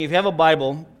If you have a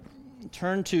Bible,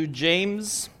 turn to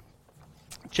James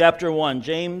chapter 1.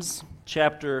 James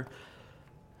chapter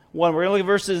 1. We're going to look at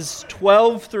verses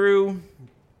 12 through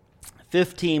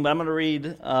 15, but I'm going to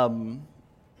read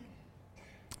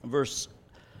verse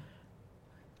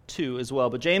 2 as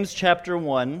well. But James chapter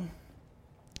 1,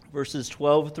 verses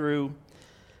 12 through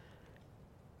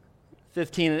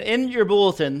 15. And in your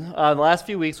bulletin, the last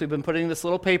few weeks, we've been putting this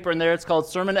little paper in there. It's called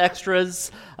Sermon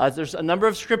Extras. There's a number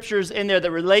of scriptures in there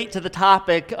that relate to the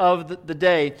topic of the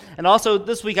day. And also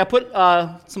this week, I put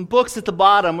some books at the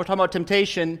bottom. We're talking about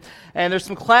temptation. And there's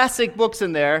some classic books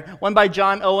in there, one by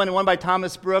John Owen and one by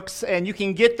Thomas Brooks. And you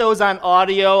can get those on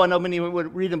audio. I know many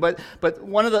would read them, but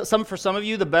for some of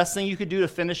you, the best thing you could do to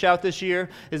finish out this year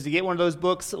is to get one of those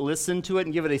books, listen to it,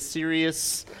 and give it a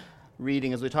serious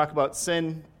reading as we talk about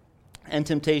sin and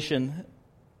temptation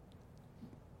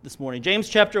this morning. James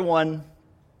chapter 1,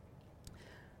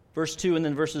 verse 2, and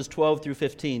then verses 12 through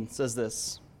 15 says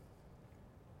this.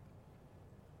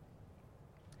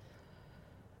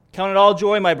 Count it all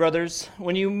joy, my brothers,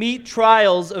 when you meet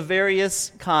trials of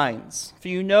various kinds, for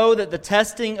you know that the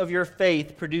testing of your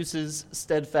faith produces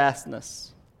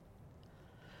steadfastness.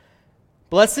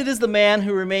 Blessed is the man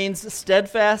who remains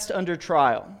steadfast under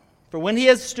trial. For when he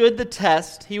has stood the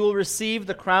test, he will receive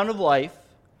the crown of life,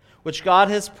 which God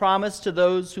has promised to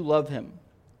those who love him.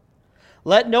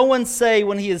 Let no one say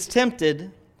when he is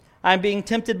tempted, I am being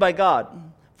tempted by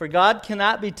God. For God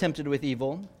cannot be tempted with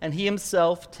evil, and he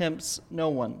himself tempts no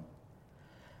one.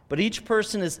 But each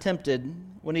person is tempted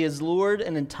when he is lured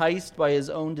and enticed by his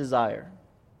own desire.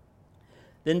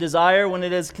 Then desire, when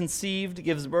it is conceived,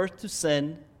 gives birth to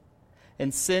sin,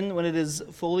 and sin, when it is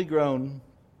fully grown,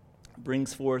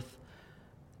 brings forth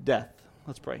death.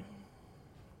 Let's pray.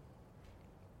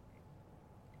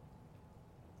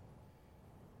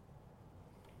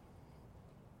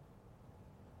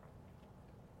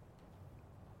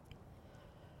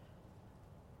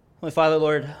 Holy Father,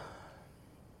 Lord,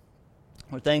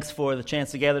 we're thanks for the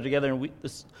chance to gather together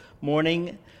this morning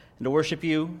and to worship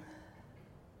you.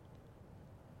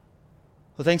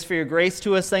 Well, thanks for your grace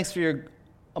to us. Thanks for your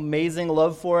amazing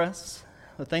love for us.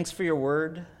 Well, thanks for your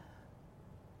word.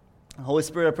 Holy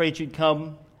Spirit, I pray that you'd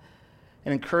come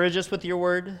and encourage us with your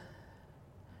word.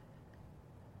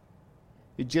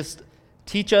 You'd just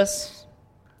teach us,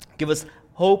 give us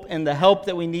hope and the help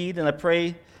that we need, and I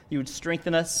pray you would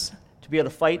strengthen us to be able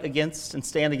to fight against and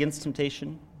stand against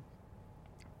temptation.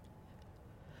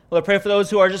 Lord, I pray for those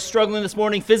who are just struggling this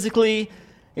morning physically,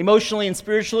 emotionally, and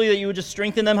spiritually, that you would just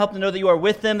strengthen them, help them know that you are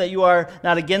with them, that you are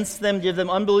not against them, give them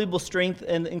unbelievable strength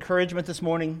and encouragement this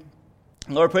morning.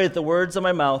 Lord, I pray that the words of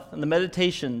my mouth and the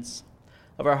meditations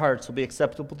of our hearts will be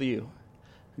acceptable to you.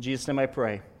 In Jesus' name I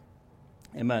pray.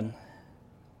 Amen.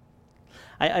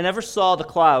 I never saw the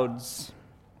clouds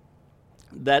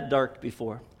that dark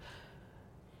before.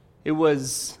 It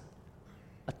was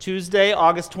a Tuesday,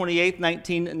 August 28th,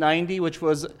 1990, which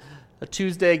was a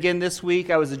Tuesday again this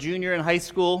week. I was a junior in high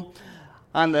school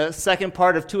on the second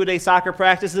part of two-a-day soccer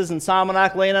practices in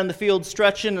Salmonac, laying on the field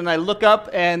stretching, and I look up,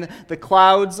 and the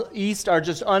clouds east are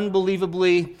just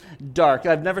unbelievably dark.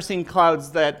 I've never seen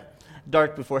clouds that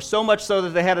dark before, so much so that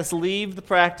they had us leave the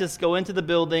practice, go into the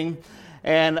building,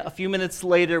 and a few minutes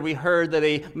later we heard that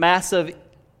a massive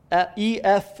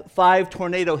EF5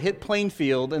 tornado hit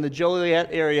Plainfield in the Joliet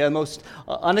area, most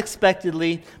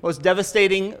unexpectedly, most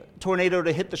devastating tornado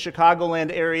to hit the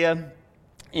Chicagoland area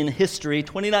in history.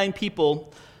 29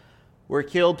 people were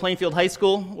killed. Plainfield High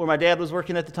School, where my dad was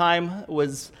working at the time,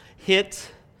 was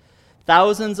hit.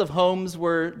 Thousands of homes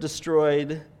were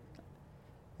destroyed,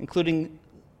 including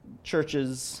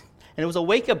churches. And it was a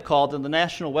wake-up call to the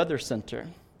National Weather Center,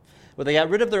 where they got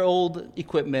rid of their old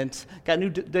equipment, got new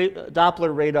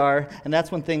Doppler radar, and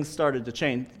that's when things started to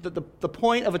change. The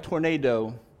point of a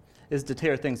tornado is to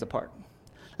tear things apart.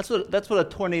 That's what a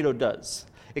tornado does.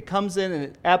 It comes in and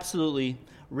it absolutely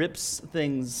rips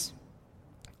things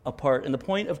apart. And the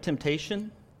point of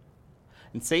temptation,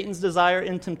 and Satan's desire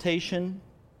in temptation,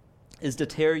 is to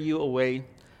tear you away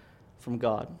from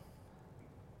God.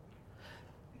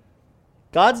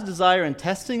 God's desire in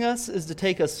testing us is to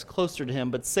take us closer to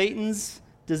him, but Satan's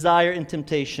desire in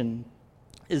temptation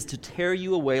is to tear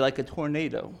you away like a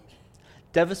tornado,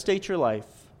 devastate your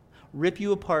life, rip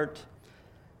you apart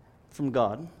from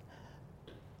God.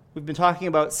 We've been talking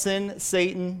about sin,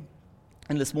 Satan,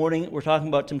 and this morning we're talking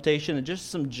about temptation and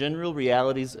just some general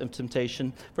realities of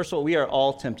temptation. First of all, we are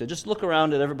all tempted. Just look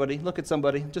around at everybody. Look at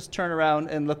somebody. Just turn around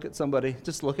and look at somebody.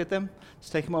 Just look at them.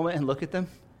 Just take a moment and look at them.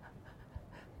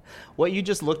 What you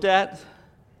just looked at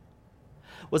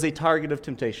was a target of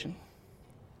temptation.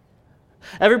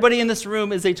 Everybody in this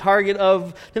room is a target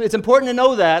of, it's important to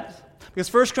know that,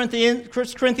 because 1 Corinthians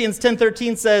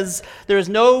 10:13 says, there is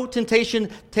no temptation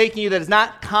taking you that is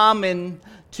not common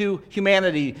to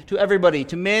humanity, to everybody,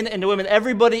 to men and to women.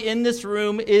 Everybody in this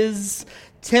room is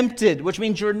tempted, which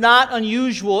means you're not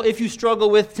unusual if you struggle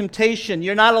with temptation.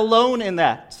 You're not alone in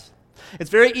that. It's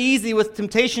very easy with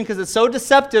temptation because it's so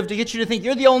deceptive to get you to think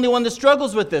you're the only one that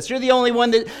struggles with this. You're the only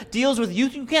one that deals with you.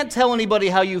 You can't tell anybody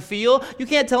how you feel. You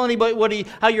can't tell anybody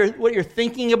what you're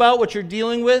thinking about, what you're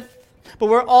dealing with. But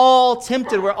we're all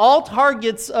tempted. We're all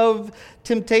targets of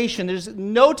temptation. There's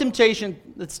no temptation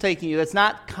that's taking you that's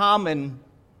not common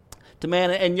to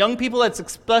man. And young people, that's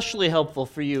especially helpful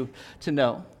for you to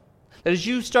know. That as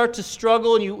you start to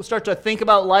struggle and you start to think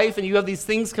about life and you have these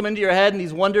things come into your head and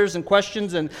these wonders and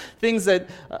questions and things that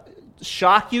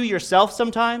shock you yourself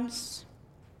sometimes,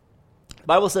 the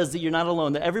Bible says that you're not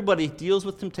alone, that everybody deals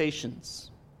with temptations.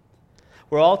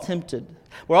 We're all tempted.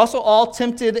 We're also all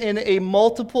tempted in a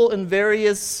multiple and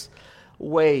various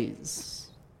ways.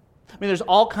 I mean, there's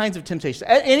all kinds of temptations.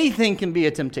 Anything can be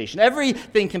a temptation.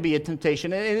 Everything can be a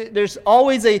temptation. There's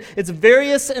always it's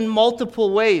various in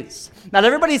multiple ways. Not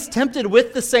everybody's tempted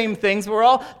with the same things, but we're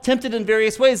all tempted in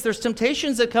various ways. There's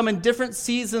temptations that come in different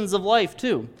seasons of life,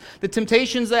 too. The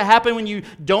temptations that happen when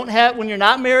you're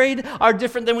not married are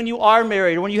different than when you are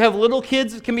married. When you have little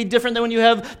kids, it can be different than when you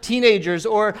have teenagers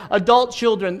or adult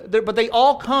children. But they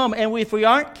all come, and if we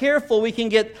aren't careful, we can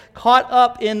get caught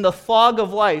up in the fog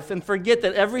of life and forget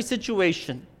that every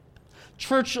situation,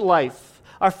 church life,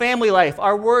 our family life,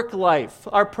 our work life,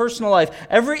 our personal life,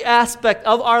 every aspect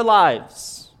of our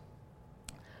lives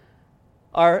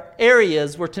are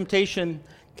areas where temptation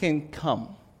can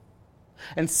come.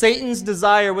 And Satan's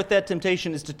desire with that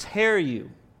temptation is to tear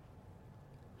you,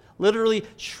 literally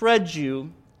shred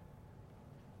you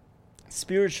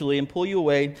spiritually and pull you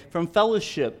away from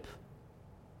fellowship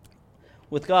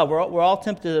with God. We're all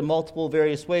tempted in multiple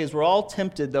various ways. We're all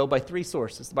tempted, though, by three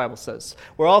sources, the Bible says.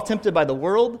 We're all tempted by the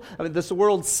world, this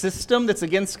world system that's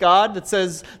against God, that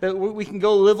says that we can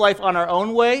go live life on our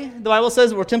own way. The Bible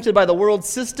says we're tempted by the world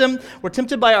system. We're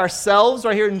tempted by ourselves.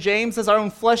 Right here in James, says our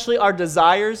own fleshly, our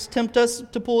desires tempt us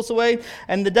to pull us away.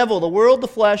 And the devil, the world, the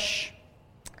flesh,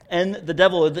 and the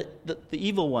devil, the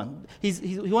evil one.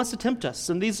 He wants to tempt us.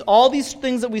 And all these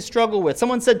things that we struggle with.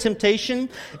 Someone said temptation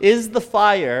is the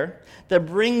fire that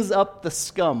brings up the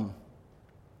scum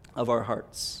of our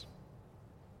hearts.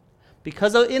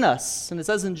 Because in us, and it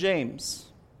says in James,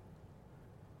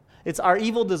 it's our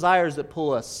evil desires that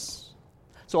pull us.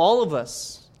 So all of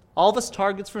us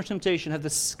targets for temptation have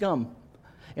this scum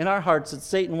in our hearts that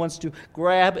Satan wants to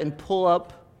grab and pull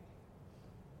up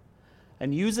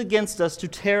and use against us to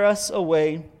tear us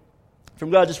away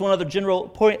from God. Just one other general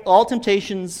point. All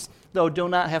temptations, though, do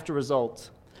not have to result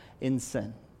in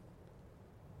sin.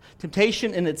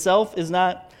 Temptation in itself is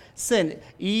not sin.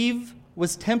 Eve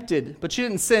was tempted, but she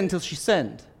didn't sin until she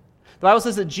sinned. The Bible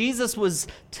says that Jesus was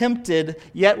tempted,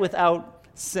 yet without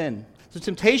sin. So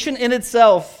temptation in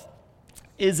itself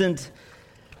isn't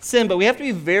sin, but we have to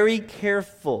be very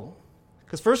careful.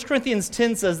 Because 1 Corinthians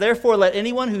 10 says, therefore let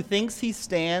anyone who thinks he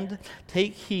stand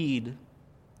take heed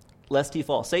lest he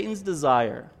fall. Satan's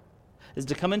desire is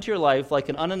to come into your life like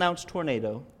an unannounced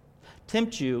tornado,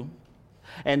 tempt you,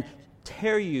 and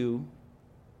tear you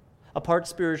apart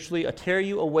spiritually, tear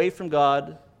you away from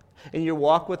God in your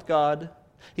walk with God.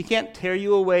 He can't tear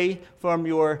you away from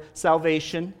your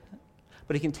salvation,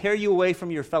 but he can tear you away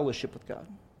from your fellowship with God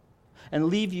and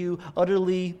leave you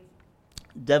utterly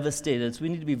devastated. So we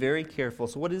need to be very careful.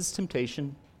 So what is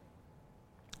temptation?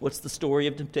 What's the story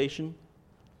of temptation?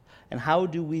 And how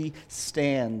do we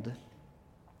stand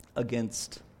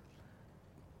against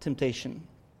temptation?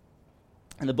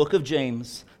 In the book of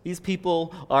James, these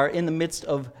people are in the midst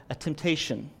of a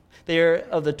temptation. They're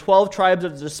of the 12 tribes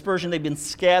of the dispersion. They've been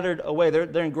scattered away.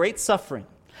 They're in great suffering.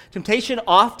 Temptation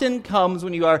often comes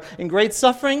when you are in great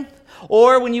suffering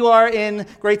or when you are in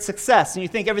great success and you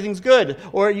think everything's good,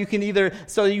 or you can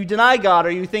so you deny God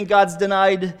or you think God's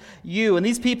denied you. And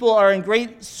these people are in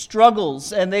great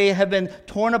struggles and they have been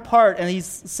torn apart, and he's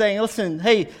saying, listen,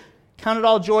 hey, count it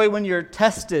all joy when you're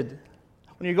tested,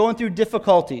 when you're going through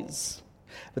difficulties.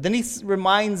 But then he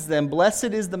reminds them, blessed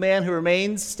is the man who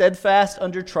remains steadfast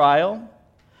under trial,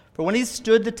 for when he's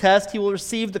stood the test, he will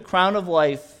receive the crown of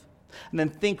life. And then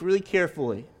think really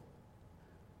carefully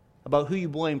about who you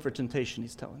blame for temptation,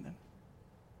 he's telling them.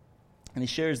 And he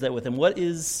shares that with them. What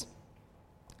is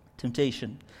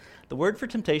temptation? The word for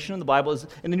temptation in the Bible is,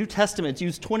 in the New Testament, it's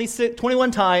used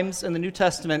 21 times in the New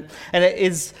Testament, and it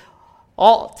is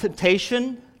all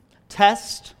temptation,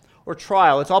 test, or or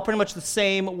trial. It's all pretty much the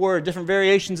same word, different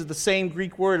variations of the same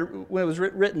Greek word when it was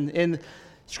written in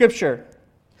Scripture.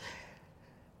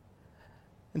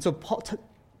 And so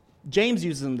James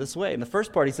uses them this way. In the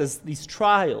first part, he says, these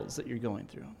trials that you're going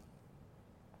through.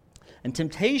 And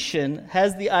temptation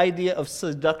has the idea of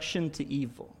seduction to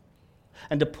evil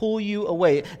and to pull you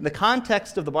away. And the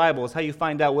context of the Bible is how you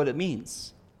find out what it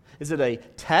means. Is it a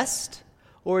test,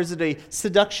 or is it a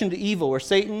seduction to evil, where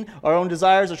Satan, our own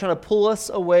desires, are trying to pull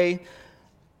us away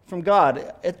from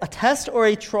God? A test or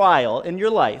a trial in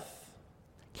your life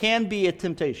can be a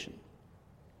temptation.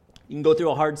 You can go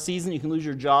through a hard season. You can lose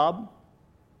your job.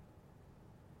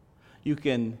 You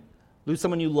can lose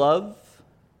someone you love,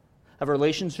 have a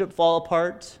relationship fall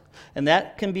apart, and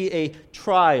that can be a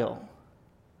trial.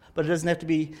 But it doesn't have to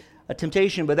be a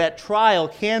temptation, but that trial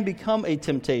can become a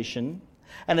temptation,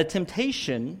 and a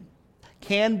temptation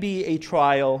can be a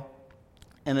trial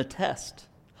and a test.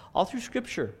 All through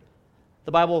Scripture,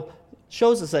 the Bible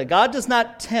shows us that God does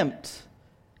not tempt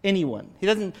anyone. He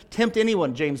doesn't tempt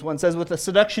anyone, James 1 says, with a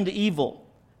seduction to evil.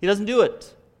 He doesn't do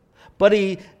it. But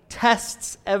he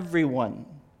tests everyone.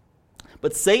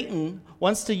 But Satan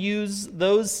wants to use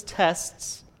those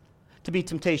tests to be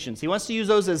temptations. He wants to use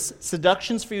those as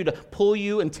seductions for you to pull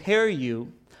you and tear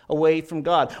you away from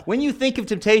God. When you think of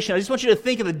temptation, I just want you to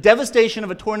think of the devastation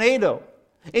of a tornado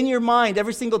in your mind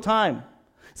every single time.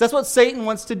 So that's what Satan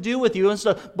wants to do with you. He wants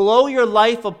to blow your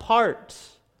life apart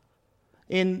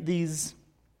in these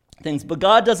things. But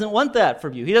God doesn't want that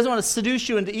from you. He doesn't want to seduce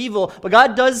you into evil, but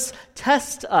God does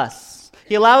test us.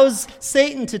 He allows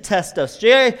Satan to test us.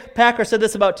 J.I. Packer said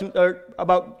this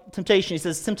about temptation. He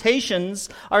says, temptations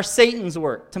are Satan's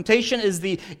work. Temptation is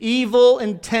the evil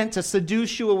intent to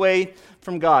seduce you away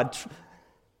from God.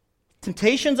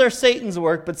 Temptations are Satan's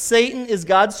work, but Satan is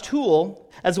God's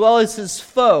tool as well as his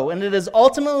foe. And it is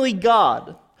ultimately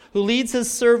God who leads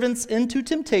his servants into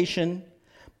temptation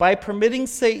by permitting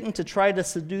Satan to try to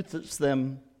seduce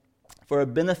them for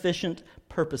beneficent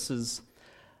purposes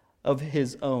of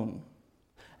his own.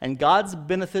 And God's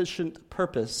beneficent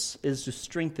purpose is to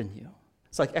strengthen you.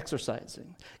 It's like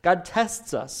exercising. God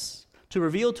tests us to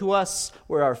reveal to us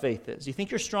where our faith is. You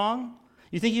think you're strong?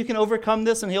 You think you can overcome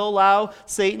this, and he'll allow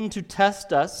Satan to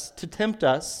test us, to tempt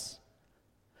us,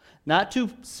 not to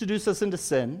seduce us into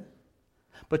sin,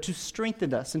 but to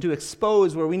strengthen us and to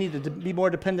expose where we need to be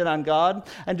more dependent on God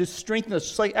and to strengthen us,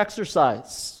 just like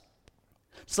exercise.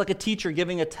 Just like a teacher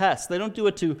giving a test. They don't do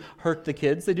it to hurt the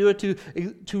kids. They do it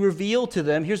to reveal to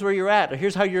them, here's where you're at, or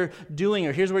here's how you're doing,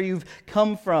 or here's where you've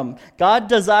come from. God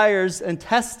desires and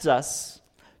tests us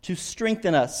to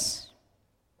strengthen us.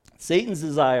 Satan's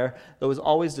desire, though, is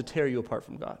always to tear you apart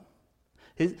from God.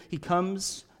 He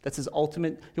comes, that's his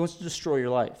ultimate, he wants to destroy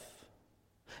your life.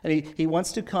 And he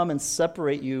wants to come and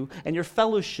separate you and your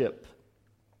fellowship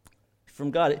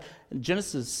from God. In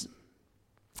Genesis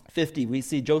 50, we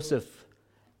see Joseph.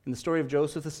 In the story of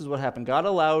Joseph, this is what happened. God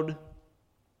allowed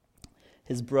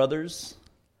his brothers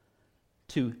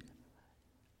to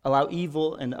allow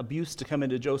evil and abuse to come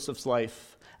into Joseph's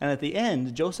life. And at the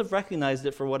end, Joseph recognized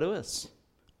it for what it was.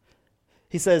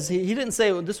 He says, he didn't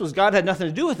say, well, this was God had nothing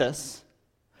to do with this.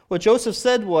 What Joseph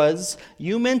said was,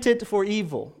 you meant it for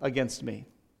evil against me,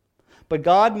 but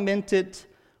God meant it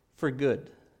for good.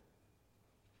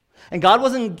 And God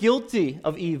wasn't guilty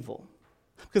of evil,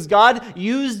 because God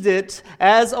used it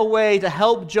as a way to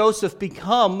help Joseph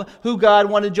become who God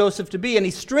wanted Joseph to be. And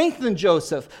he strengthened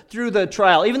Joseph through the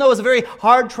trial. Even though it was a very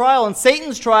hard trial, and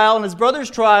Satan's trial and his brother's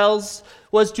trials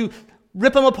was to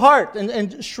rip him apart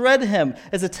and shred him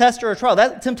as a test or a trial.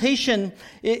 That temptation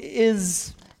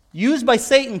is used by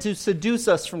Satan to seduce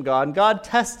us from God. And God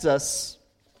tests us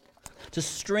to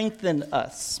strengthen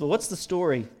us. But what's the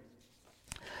story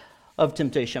of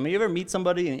temptation? I mean, you ever meet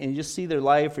somebody and you just see their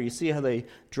life, or you see how they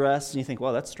dress, and you think,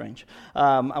 "Well, that's strange."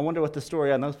 I wonder what the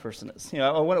story on that person is. You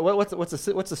know, what's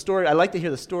the story? I like to hear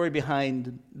the story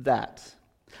behind that.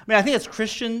 I mean, I think as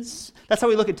Christians, that's how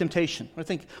we look at temptation. We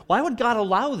think, why would God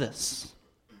allow this?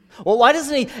 Well, why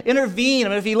doesn't he intervene? I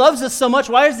mean, if he loves us so much,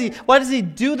 why does he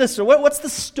do this? Or what's the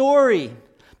story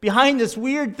behind this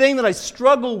weird thing that I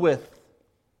struggle with?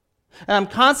 And I'm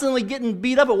constantly getting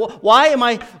beat up.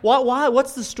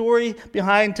 What's the story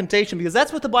behind temptation? Because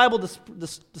that's what the Bible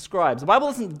describes. The Bible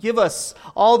doesn't give us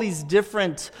all these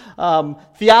different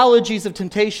theologies of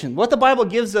temptation. What the Bible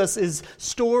gives us is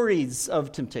stories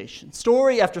of temptation.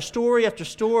 Story after story after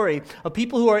story of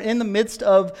people who are in the midst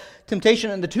of temptation.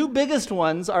 And the two biggest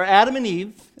ones are Adam and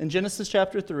Eve in Genesis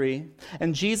chapter 3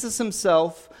 and Jesus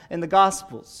himself in the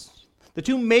Gospels. The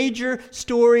two major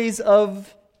stories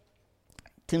of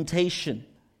temptation,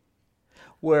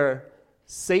 where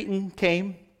Satan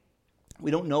came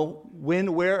We don't know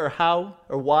when, where, or how,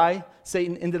 or why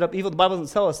Satan ended up evil. The Bible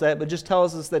doesn't tell us that, but just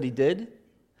tells us that he did,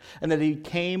 and that he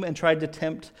came and tried to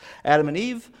tempt Adam and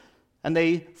Eve, and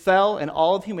they fell, and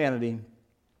all of humanity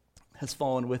has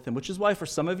fallen with him, which is why for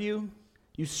some of you,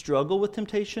 you struggle with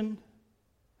temptation.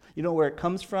 You know where it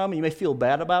comes from, and you may feel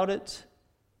bad about it,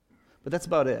 but that's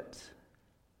about it.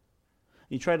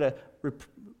 You try to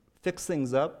fix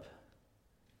things up,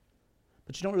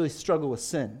 but you don't really struggle with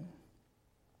sin.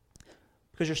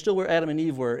 Because you're still where Adam and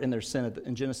Eve were in their sin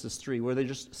in Genesis 3, where they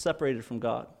just separated from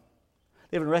God.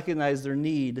 They haven't recognized their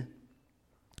need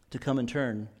to come and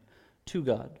turn to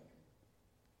God.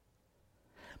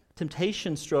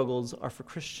 Temptation struggles are for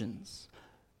Christians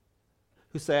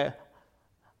who say,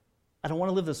 I don't want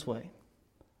to live this way.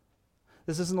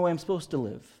 This isn't the way I'm supposed to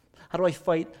live. How do I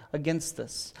fight against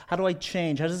this? How do I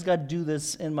change? How does God do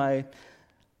this in my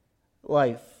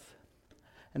life?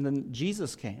 And then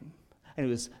Jesus came, and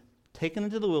he was taken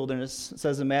into the wilderness, it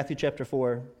says in Matthew chapter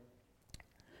 4,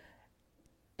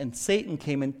 and Satan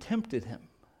came and tempted him.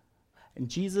 And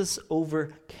Jesus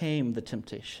overcame the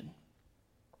temptation.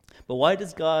 But why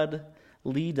does God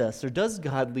lead us, or does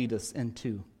God lead us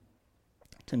into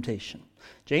temptation?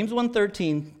 James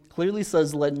 1:13 clearly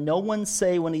says, let no one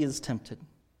say when he is tempted,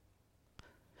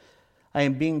 I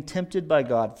am being tempted by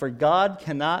God. For God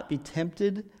cannot be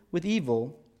tempted with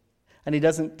evil, and he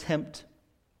doesn't tempt,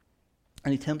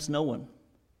 and he tempts no one.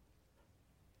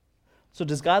 So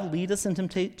does God lead us into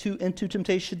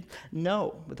temptation?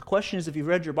 No. But the question is, if you've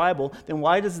read your Bible, then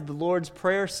why does the Lord's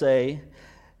Prayer say,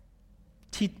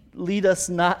 lead us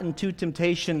not into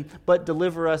temptation, but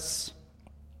deliver us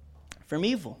from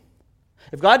evil?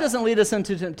 If God doesn't lead us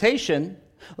into temptation,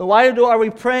 then why are we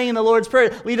praying in the Lord's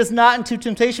Prayer, lead us not into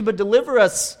temptation, but deliver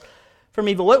us from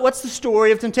evil? What's the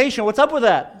story of temptation? What's up with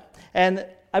that? And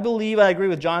I agree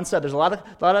with John said, there's a lot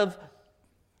of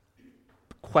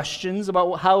questions about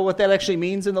what that actually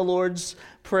means in the Lord's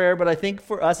Prayer, but I think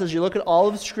for us, as you look at all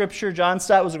of Scripture, John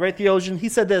Stott was a great theologian. He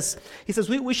said this, he says,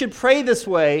 we should pray this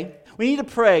way. We need to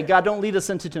pray, God, don't lead us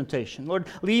into temptation. Lord,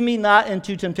 lead me not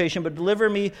into temptation, but deliver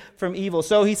me from evil.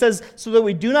 So he says, so that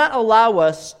we do not allow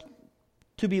us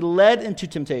to be led into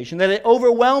temptation, that it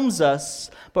overwhelms us,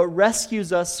 but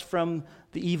rescues us from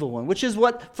the evil one, which is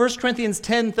what 1 Corinthians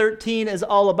 10:13 is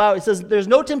all about. It says, there's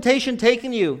no temptation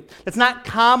taken you that's not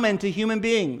common to human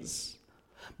beings.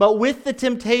 But with the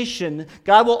temptation,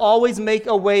 God will always make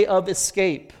a way of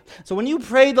escape. So when you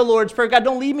pray the Lord's Prayer, God,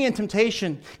 don't lead me in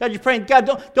temptation. God, you're praying, God,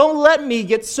 don't let me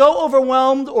get so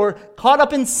overwhelmed or caught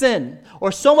up in sin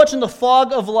or so much in the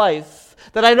fog of life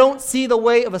that I don't see the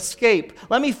way of escape.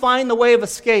 Let me find the way of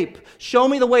escape. Show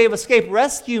me the way of escape.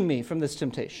 Rescue me from this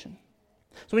temptation.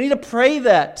 So we need to pray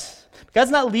that.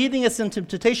 God's not leading us into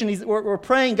temptation. We're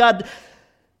praying, God,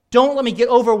 don't let me get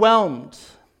overwhelmed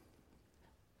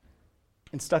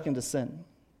and stuck into sin.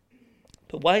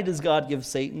 But why does God give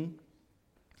Satan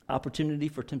opportunity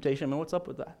for temptation? I mean, what's up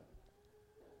with that?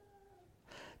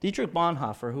 Dietrich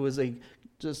Bonhoeffer, who was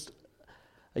just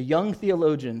a young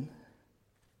theologian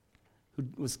who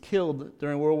was killed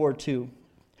during World War II,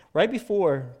 right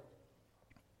before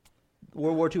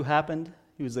World War II happened,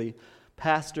 he was a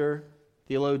pastor,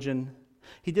 theologian.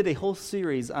 He did a whole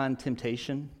series on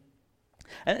temptation.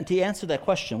 And to answer that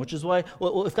question, which is why,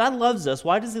 well, if God loves us,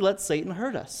 why does he let Satan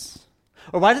hurt us?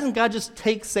 Or why doesn't God just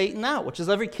take Satan out, which is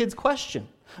every kid's question.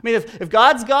 I mean, if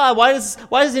God's God, why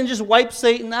does he just wipe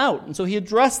Satan out? And so he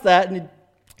addressed that, and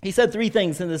he said three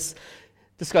things in this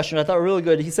discussion I thought were really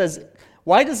good. He says,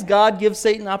 why does God give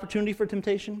Satan opportunity for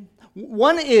temptation?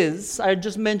 One is, I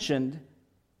just mentioned,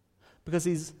 because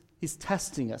he's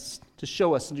testing us to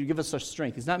show us and to give us our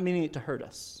strength. He's not meaning it to hurt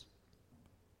us.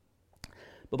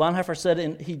 But Bonhoeffer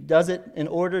said he does it in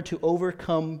order to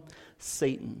overcome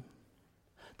Satan.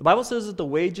 The Bible says that the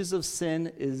wages of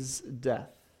sin is death.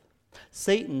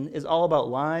 Satan is all about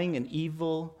lying and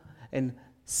evil and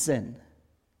sin.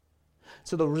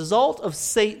 So the result of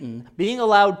Satan being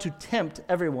allowed to tempt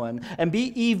everyone and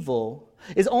be evil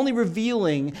is only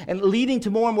revealing and leading to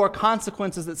more and more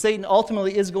consequences that Satan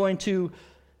ultimately is going to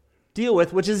deal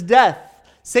with, which is death.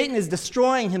 Satan is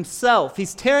destroying himself.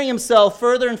 He's tearing himself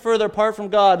further and further apart from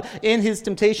God in his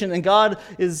temptation, and God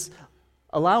is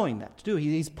allowing that to do.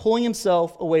 He's pulling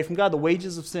himself away from God. The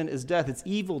wages of sin is death. It's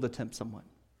evil to tempt someone.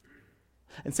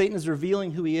 And Satan is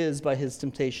revealing who he is by his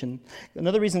temptation.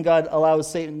 Another reason God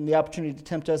allows Satan the opportunity to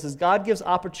tempt us is God gives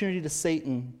opportunity to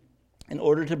Satan in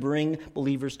order to bring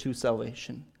believers to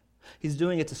salvation. He's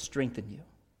doing it to strengthen you.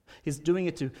 He's doing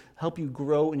it to help you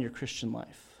grow in your Christian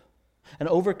life and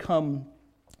overcome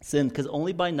sin, because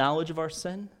only by knowledge of our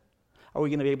sin are we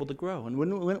going to be able to grow. And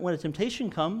when a temptation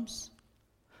comes,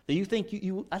 That you think,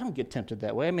 I don't get tempted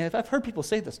that way. I mean, I've heard people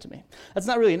say this to me. That's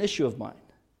not really an issue of mine.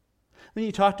 Then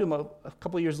you talk to them a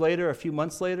couple years later, a few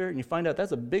months later, and you find out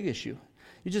that's a big issue.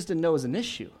 You just didn't know it was an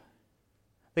issue.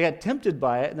 They got tempted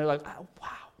by it, and they're like, oh, wow.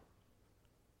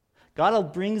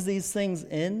 God brings these things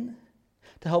in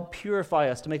to help purify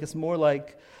us, to make us more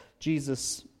like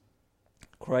Jesus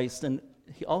Christ. And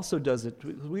he also does it.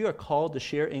 We are called to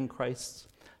share in Christ's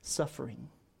suffering.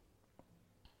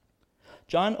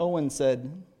 John Owen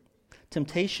said,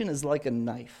 temptation is like a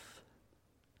knife.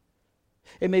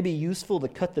 It may be useful to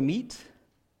cut the meat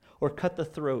or cut the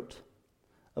throat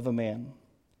of a man.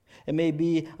 It may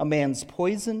be a man's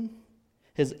poison,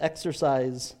 his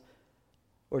exercise,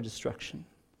 or destruction.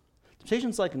 Temptation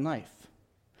is like a knife.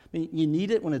 I mean, you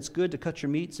need it when it's good to cut your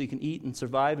meat so you can eat and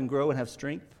survive and grow and have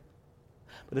strength.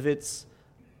 But if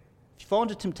you fall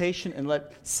into temptation and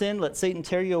let Satan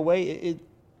tear you away,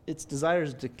 its desire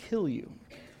is to kill you.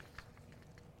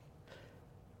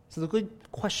 So the good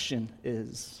question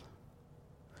is,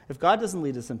 if God doesn't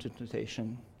lead us into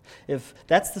temptation, if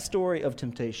that's the story of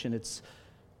temptation, it's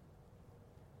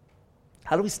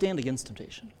how do we stand against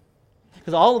temptation?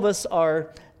 Because all of us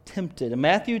are tempted. And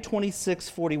Matthew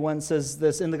 26:41 says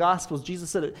this in the Gospels. Jesus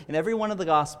said it in every one of the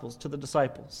Gospels to the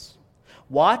disciples.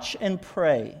 Watch and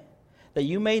pray that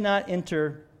you may not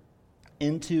enter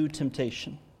into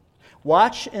temptation.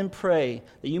 Watch and pray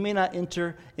that you may not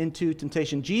enter into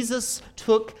temptation. Jesus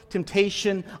took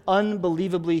temptation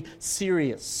unbelievably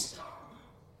serious.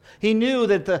 He knew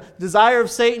that the desire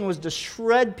of Satan was to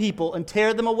shred people and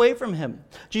tear them away from him.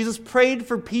 Jesus prayed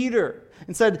for Peter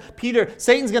and said, Peter,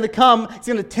 Satan's going to come, he's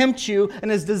going to tempt you,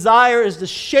 and his desire is to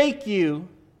shake you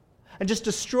and just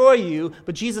destroy you.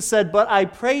 But Jesus said, but I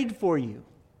prayed for you.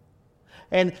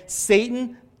 And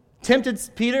Satan tempted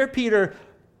Peter. Peter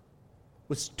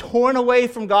was torn away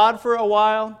from God for a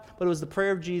while, but it was the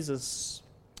prayer of Jesus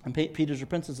and Peter's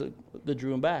repentance that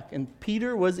drew him back. And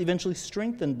Peter was eventually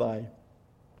strengthened by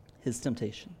his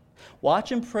temptation.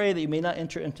 Watch and pray that you may not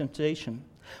enter into temptation.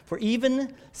 For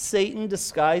even Satan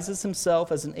disguises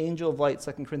himself as an angel of light,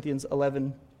 2 Corinthians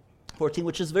 11:14,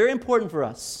 which is very important for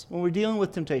us when we're dealing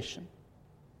with temptation.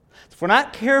 If we're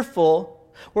not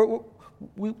careful,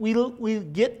 we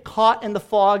get caught in the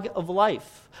fog of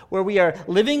life, where we are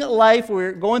living life,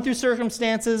 we're going through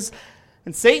circumstances,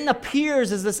 and Satan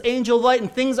appears as this angel of light,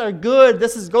 and things are good.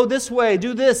 Go this way,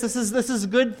 do this. This is a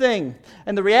good thing.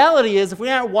 And the reality is, if we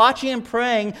aren't watching and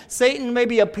praying, Satan may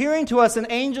be appearing to us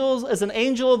as an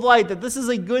angel of light, that this is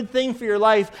a good thing for your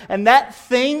life, and that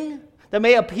thing that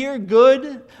may appear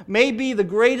good may be the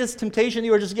greatest temptation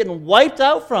you are just getting wiped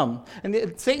out from.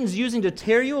 And Satan's using to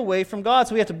tear you away from God.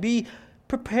 So we have to be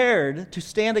prepared to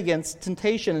stand against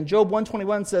temptation. And Job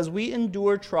 121 says, we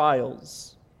endure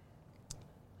trials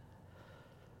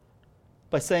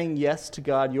by saying yes to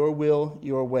God, your will,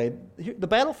 your way. The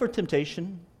battle for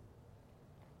temptation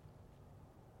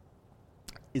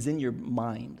is in your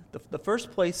mind. The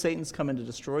first place Satan's coming to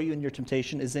destroy you in your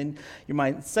temptation is in your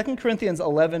mind. 2 Corinthians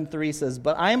 11:3 says,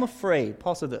 but I am afraid,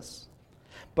 Paul said this,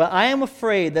 but I am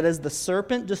afraid that as the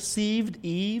serpent deceived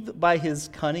Eve by his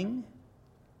cunning,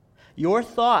 your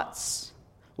thoughts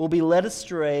will be led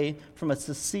astray from a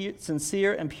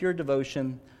sincere and pure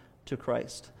devotion to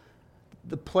Christ.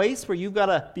 The place where you've got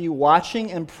to be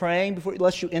watching and praying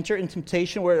lest you enter in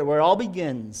temptation, where it all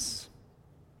begins,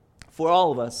 for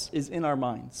all of us, is in our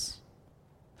minds.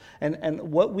 And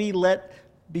what we let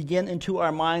begin into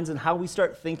our minds and how we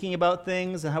start thinking about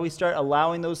things and how we start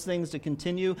allowing those things to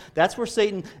continue, that's where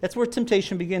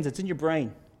temptation begins. It's in your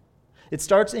brain. It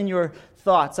starts in your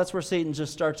thoughts. That's where Satan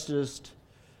just starts to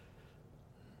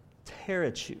tear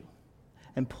at you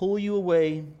and pull you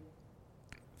away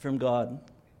from God.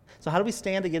 So how do we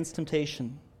stand against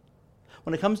temptation?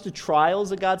 When it comes to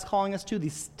trials that God's calling us to,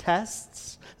 these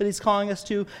tests that he's calling us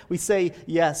to, we say,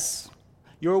 yes,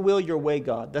 your will, your way,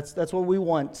 God. That's what we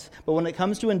want. But when it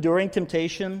comes to enduring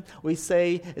temptation, we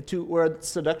say, we're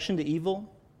seduction to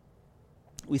evil,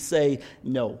 we say,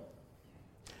 no.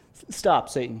 Stop,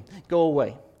 Satan. Go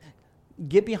away.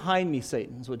 Get behind me,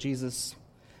 Satan, is what Jesus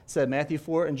said. Matthew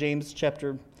 4 and James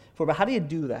chapter 4. But how do you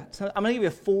do that? So I'm going to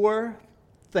give you four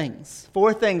things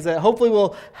that hopefully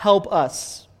will help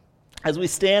us as we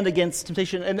stand against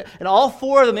temptation. And all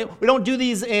four of them, we don't do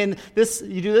these in this,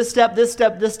 you do this step, this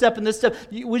step, this step, and this step.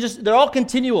 They're all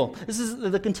continual. This is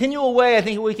the continual way I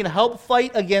think we can help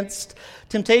fight against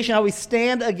temptation, how we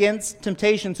stand against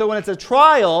temptation. So when it's a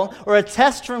trial or a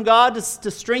test from God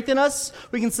to strengthen us,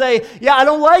 we can say, yeah, I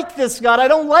don't like this, God. I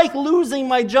don't like losing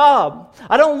my job.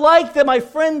 I don't like that my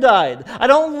friend died. I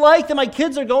don't like that my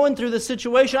kids are going through this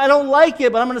situation. I don't like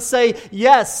it, but I'm going to say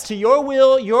yes to your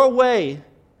will, your way.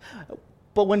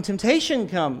 But when temptation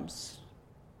comes,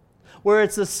 where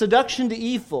it's a seduction to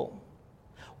evil,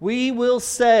 we will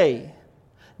say,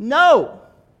 no.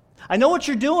 I know what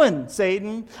you're doing,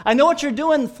 Satan. I know what you're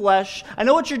doing, flesh. I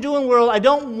know what you're doing, world. I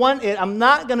don't want it. I'm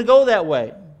not going to go that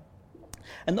way.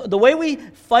 And the way we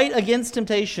fight against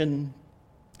temptation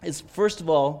is, first of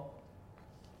all,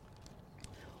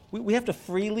 we have to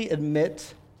freely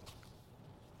admit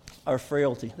our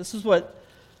frailty. This is what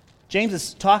James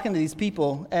is talking to these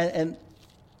people, and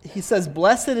he says,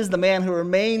 blessed is the man who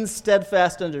remains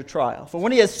steadfast under trial. For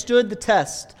when he has stood the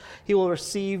test, he will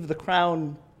receive the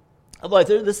crown of life.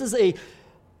 This is a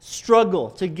struggle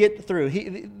to get through.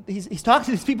 He's talking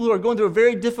to these people who are going through a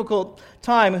very difficult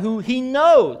time, who he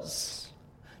knows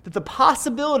that the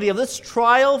possibility of this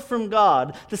trial from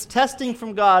God, this testing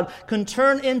from God, can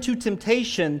turn into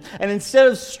temptation, and instead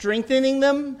of strengthening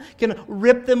them, can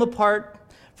rip them apart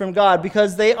from God,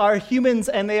 because they are humans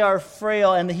and they are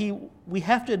frail, and we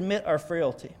have to admit our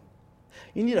frailty.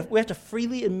 We have to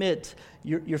freely admit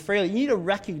your frailty. You need to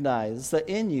recognize that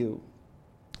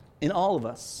in all of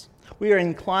us, we are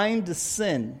inclined to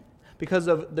sin because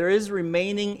there is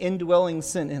remaining indwelling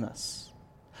sin in us.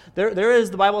 There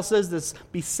is, the Bible says, this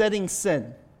besetting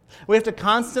sin. We have to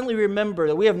constantly remember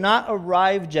that we have not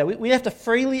arrived yet. We have to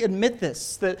freely admit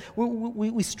this, that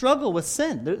we struggle with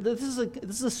sin. This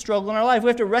is a struggle in our life. We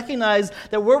have to recognize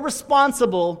that we're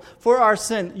responsible for our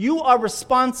sin. You are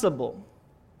responsible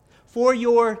for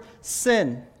your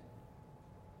sin.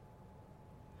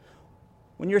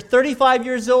 When you're 35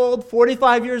 years old,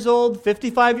 45 years old,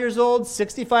 55 years old,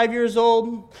 65 years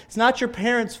old, it's not your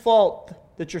parents' fault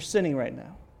that you're sinning right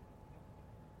now.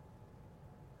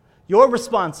 You're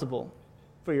responsible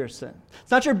for your sin.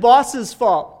 It's not your boss's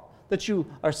fault that you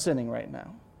are sinning right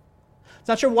now. It's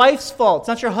not your wife's fault. It's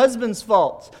not your husband's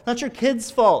fault. It's not your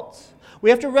kid's fault. We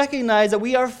have to recognize that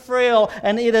we are frail,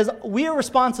 and we are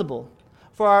responsible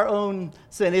for our own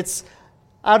sin. It's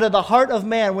out of the heart of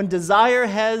man, when desire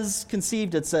has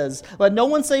conceived, it says. Let no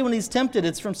one say when he's tempted,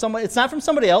 it's not from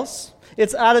somebody else.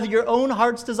 It's out of your own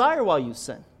heart's desire while you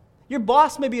sin. Your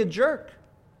boss may be a jerk,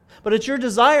 but it's your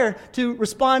desire to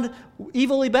respond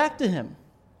evilly back to him.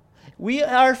 We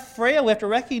are frail. We have to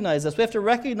recognize this. We have to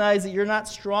recognize that you're not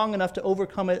strong enough to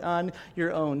overcome it on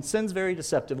your own. Sin's very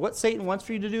deceptive. What Satan wants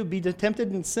for you to do, be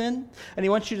tempted in sin, and he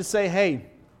wants you to say, hey,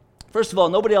 first of all,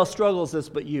 nobody else struggles this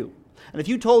but you. And if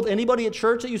you told anybody at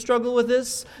church that you struggle with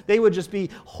this, they would just be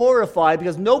horrified,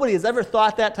 because nobody has ever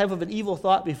thought that type of an evil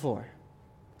thought before.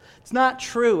 It's not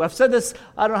true. I've said this,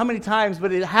 I don't know how many times,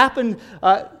 but it happened.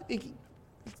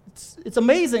 It's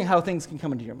amazing how things can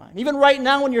come into your mind. Even right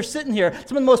now when you're sitting here,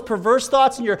 some of the most perverse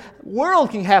thoughts in your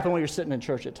world can happen when you're sitting in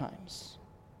church at times.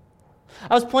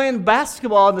 I was playing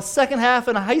basketball in the second half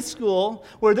in high school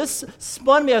where this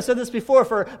spun me. I've said this before,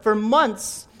 for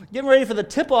months. Getting ready for the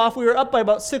tip-off, we were up by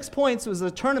about 6 points. It was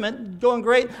a tournament, going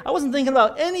great. I wasn't thinking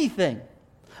about anything.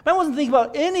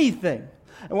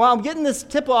 And while I'm getting this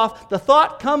tip-off, the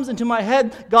thought comes into my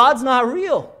head, God's not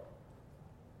real.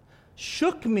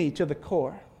 Shook me to the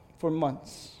core for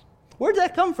months. Where did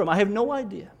that come from? I have no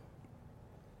idea.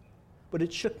 But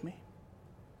it shook me.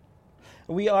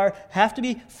 We have to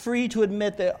be free to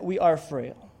admit that we are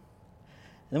frail.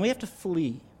 And then we have to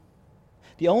flee.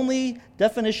 The only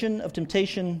definition of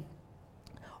temptation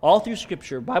all through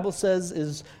Scripture, Bible says,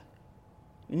 is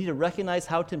you need to recognize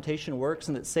how temptation works,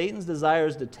 and that Satan's desire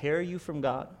is to tear you from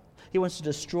God. He wants to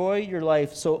destroy your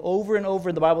life. So over and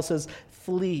over, the Bible says,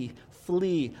 flee,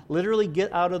 flee. Literally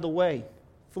get out of the way.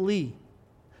 Flee.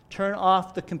 Turn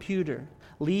off the computer.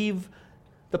 Leave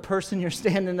the person you're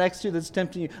standing next to that's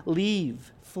tempting you.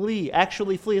 Leave. Flee.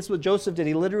 Actually flee. That's what Joseph did.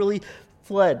 He literally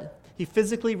fled. He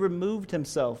physically removed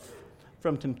himself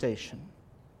from temptation.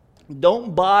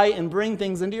 Don't buy and bring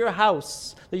things into your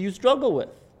house that you struggle with.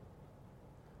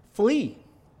 Flee.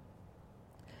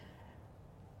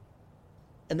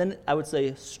 And then I would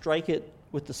say, strike it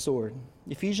with the sword.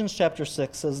 Ephesians chapter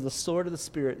 6 says the sword of the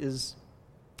Spirit is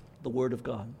the Word of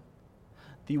God.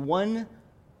 The one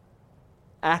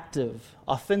active,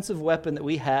 offensive weapon that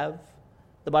we have,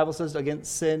 the Bible says,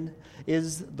 against sin,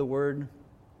 is the Word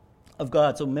of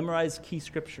God. So memorize key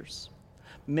scriptures.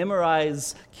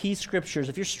 Memorize key scriptures.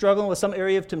 If you're struggling with some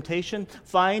area of temptation,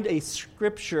 find a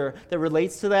scripture that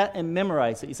relates to that and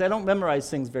memorize it. You say, I don't memorize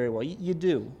things very well. You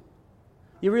do.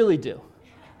 You really do.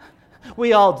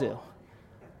 We all do.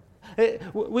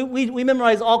 We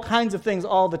memorize all kinds of things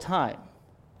all the time.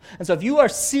 And so if you are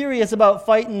serious about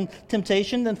fighting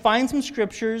temptation, then find some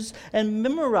scriptures and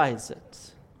memorize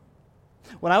it.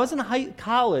 When I was in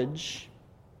college,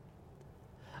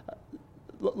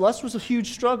 Lust was a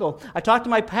huge struggle. I talked to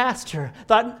my pastor.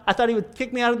 I thought he would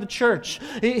kick me out of the church.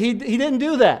 He didn't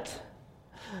do that.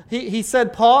 He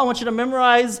said, Paul, I want you to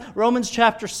memorize Romans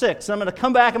chapter 6. I'm going to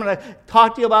come back. I'm going to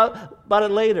talk to you about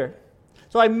it later.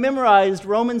 So I memorized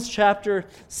Romans chapter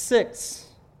 6,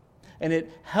 and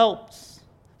it helps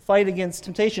fight against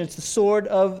temptation. It's the sword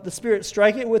of the Spirit.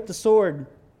 Strike it with the sword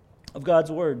of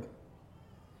God's word.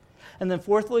 And then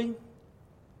fourthly,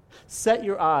 set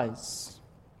your eyes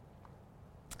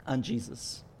on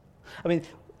Jesus. I mean,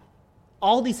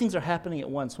 all these things are happening at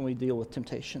once when we deal with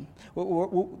temptation.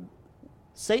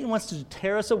 Satan wants to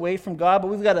tear us away from God, but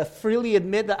we've got to freely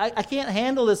admit that I can't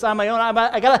handle this on my own.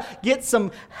 I got to get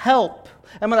some help.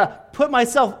 I'm going to put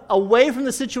myself away from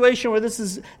the situation where this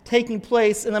is taking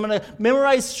place, and I'm going to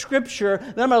memorize Scripture.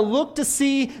 Then I'm going to look to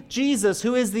see Jesus,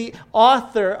 who is the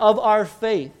author of our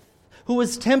faith, who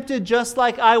was tempted just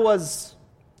like I was,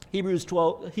 Hebrews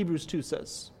 2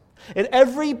 says. At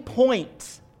every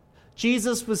point,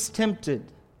 Jesus was tempted.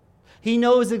 He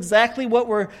knows exactly what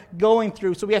we're going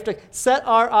through. So we have to set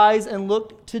our eyes and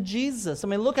look to Jesus. I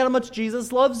mean, look at how much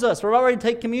Jesus loves us. We're about ready to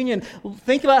take communion.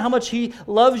 Think about how much He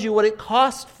loves you, what it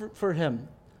cost for Him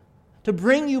to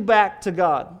bring you back to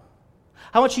God.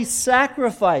 How much He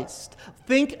sacrificed.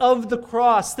 Think of the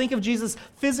cross. Think of Jesus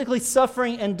physically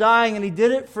suffering and dying, and He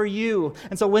did it for you.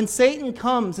 And so when Satan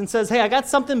comes and says, hey, I got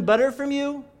something better from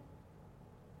you,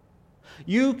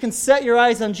 you can set your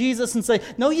eyes on Jesus and say,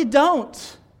 no, you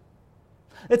don't.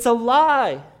 It's a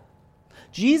lie.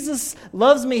 Jesus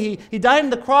loves me. He died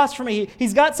on the cross for me.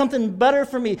 He's got something better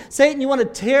for me. Satan, you want to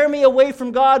tear me away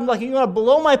from God, like you want to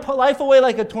blow my life away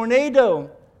like a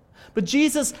tornado. But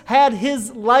Jesus had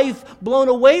His life blown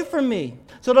away from me.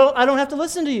 So I don't have to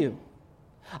listen to you.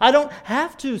 I don't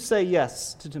have to say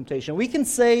yes to temptation. We can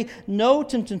say no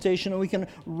to temptation, and we can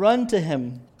run to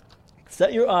Him.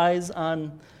 Set your eyes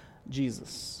on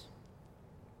Jesus.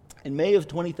 In May of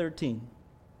 2013,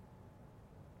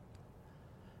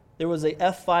 there was a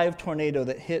F5 tornado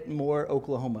that hit Moore,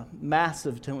 Oklahoma.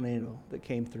 Massive tornado that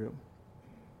came through.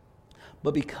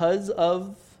 But because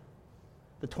of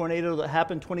the tornado that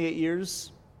happened 28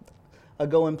 years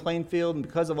ago in Plainfield, and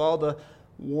because of all the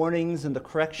warnings and the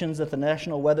corrections that the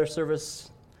National Weather Service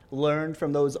learned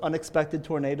from those unexpected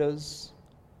tornadoes,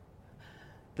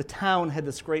 the town had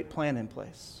this great plan in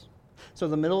place. So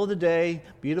in the middle of the day,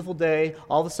 beautiful day,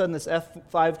 all of a sudden this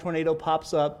F5 tornado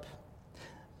pops up.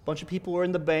 A bunch of people were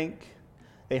in the bank.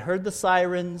 They heard the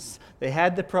sirens. They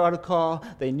had the protocol.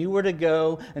 They knew where to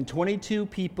go. And 22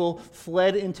 people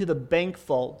fled into the bank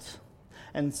vault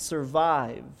and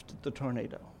survived the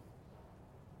tornado.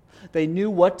 They knew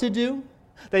what to do.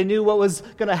 They knew what was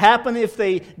going to happen if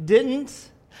they didn't.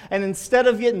 And instead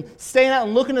of staying out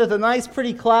and looking at the nice,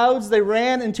 pretty clouds, they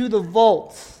ran into the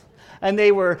vault. And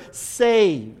they were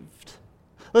saved.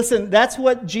 Listen, that's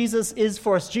what Jesus is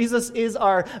for us. Jesus is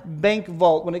our bank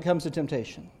vault when it comes to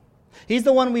temptation. He's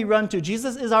the one we run to.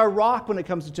 Jesus is our rock when it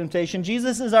comes to temptation.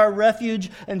 Jesus is our refuge,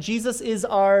 and Jesus is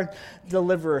our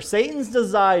deliverer. Satan's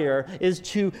desire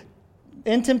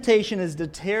in temptation is to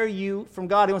tear you from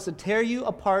God. He wants to tear you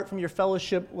apart from your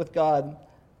fellowship with God.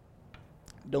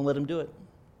 Don't let him do it.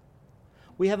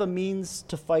 We have a means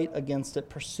to fight against it.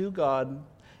 Pursue God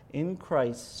in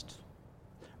Christ.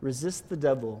 Resist the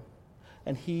devil,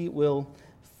 and he will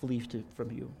flee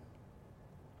from you.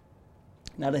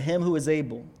 Now to him who is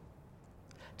able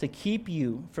to keep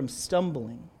you from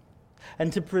stumbling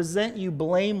and to present you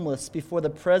blameless before the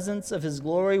presence of his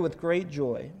glory with great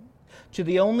joy, to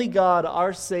the only God,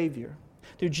 our Savior,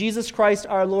 through Jesus Christ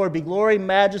our Lord, be glory,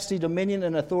 majesty, dominion,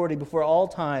 and authority before all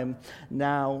time,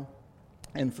 now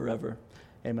and forever.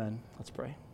 Amen. Let's pray.